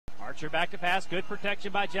Archer back to pass. Good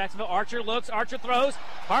protection by Jacksonville. Archer looks. Archer throws.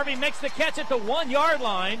 Harvey makes the catch at the 1-yard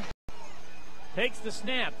line. Takes the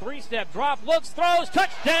snap. 3-step drop. Looks. Throws.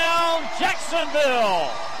 Touchdown, Jacksonville.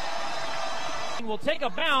 Will take a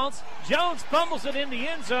bounce. Jones fumbles it in the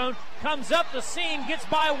end zone. Comes up the seam. Gets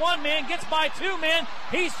by 1 man. Gets by 2 men.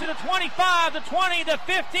 He's to the 25, the 20, the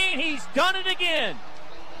 15. He's done it again.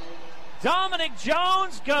 Dominic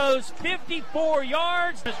Jones goes 54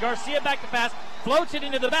 yards. Garcia back to pass, floats it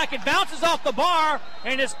into the back. It bounces off the bar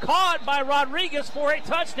and is caught by Rodriguez for a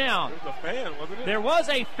touchdown. There was a fan, wasn't it? There was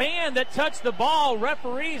a fan that touched the ball.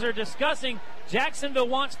 Referees are discussing Jacksonville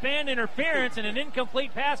wants fan interference and an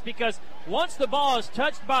incomplete pass because once the ball is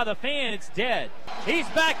touched by the fan, it's dead. He's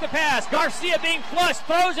back to pass. Garcia being flushed,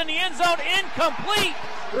 throws in the end zone, incomplete.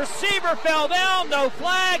 Receiver fell down, no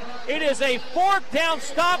flag. It is a 4th down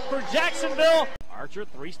stop for Jacksonville. Archer,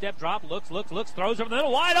 3-step drop, looks, throws over the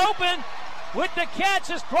middle, wide open. With the catch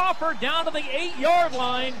is Crawford down to the 8-yard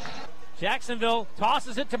line. Jacksonville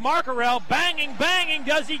tosses it to Marcarell, banging,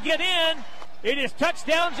 does he get in? It is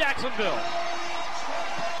touchdown Jacksonville.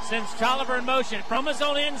 Sends Tolliver in motion from his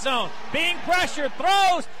own end zone. Being pressured,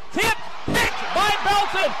 throws, tipped, picked by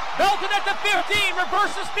Belton. Belton at the 15,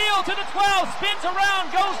 reverses field to the 12, spins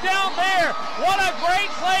around, goes down there. What a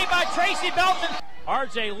great play by Tracy Belton.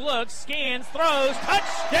 RJ looks, scans, throws,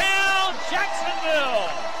 touchdown Jacksonville.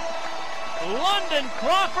 London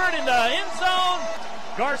Crawford in the end zone.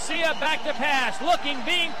 Garcia back to pass, looking,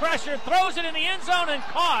 being pressured, throws it in the end zone and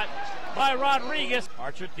caught by Rodriguez.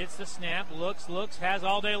 Archer gets the snap, looks, has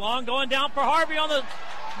all day long, going down for Harvey on the in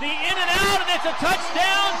and out, and it's a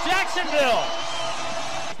touchdown, Jacksonville.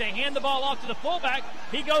 They hand the ball off to the fullback.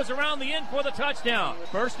 He goes around the end for the touchdown.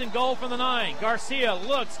 1st and goal from the 9. Garcia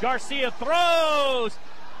looks, Garcia throws.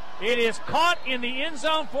 It is caught in the end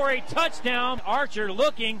zone for a touchdown. Archer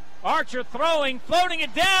looking, Archer throwing, floating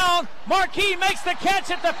it down. Marquis makes the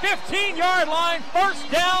catch at the 15-yard line.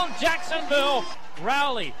 1st down, Jacksonville.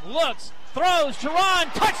 Rowley looks, throws,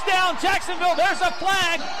 Teron, touchdown Jacksonville. There's a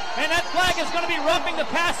flag, and that flag is going to be roughing the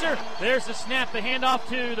passer. There's the snap, the handoff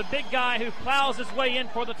to the big guy who plows his way in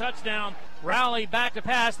for the touchdown. Rowley back to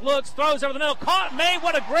pass, looks, throws over the middle, caught, made.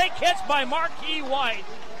 What a great catch by Marquis White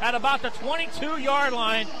at about the 22-yard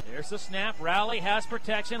line. There's the snap, Rowley has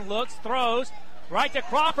protection, looks, throws, right to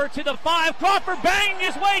Crawford to the 5. Crawford banging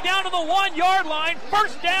his way down to the 1-yard line.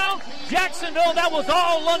 1st down, Jacksonville. That was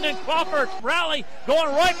all London Crawford. Rowley going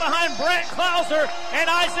right behind Brett Klauser and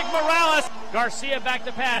Isaac Morales. Garcia back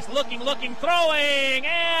to pass, looking, throwing,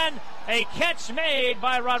 and a catch made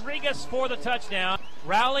by Rodriguez for the touchdown.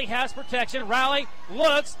 Rowley has protection. Rowley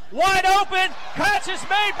looks, wide open. Catch is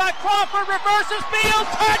made by Crawford. Reverses field.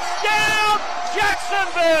 Touchdown,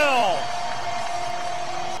 Jacksonville.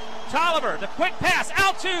 Tolliver, the quick pass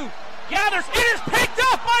out to Gathers. It is picked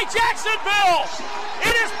up by Jacksonville.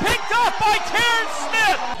 It is picked up by Terrence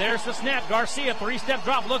Smith. There's the snap. Garcia, 3-step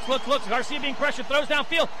drop. Looks. Garcia being pressured, throws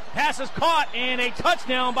downfield. Pass is caught, and a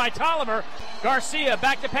touchdown by Tolliver. Garcia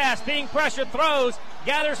back to pass, being pressured, throws.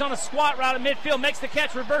 Gathers on a squat route in midfield, makes the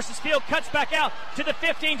catch, reverses field, cuts back out to the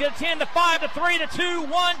 15, to the 10, to 5, to 3, to 2,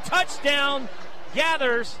 1, touchdown.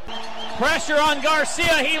 Gathers, pressure on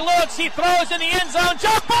Garcia, he looks, he throws in the end zone,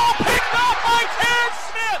 jump ball picked up by Terrence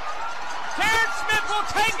Smith. Terrence Smith will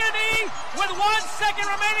take a knee with 1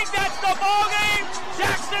 second remaining. That's the ball game.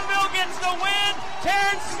 Jacksonville gets the win.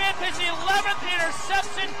 Terrence Smith, his 11th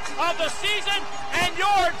interception of the season, and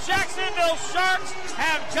your Jacksonville Sharks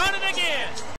have done it again.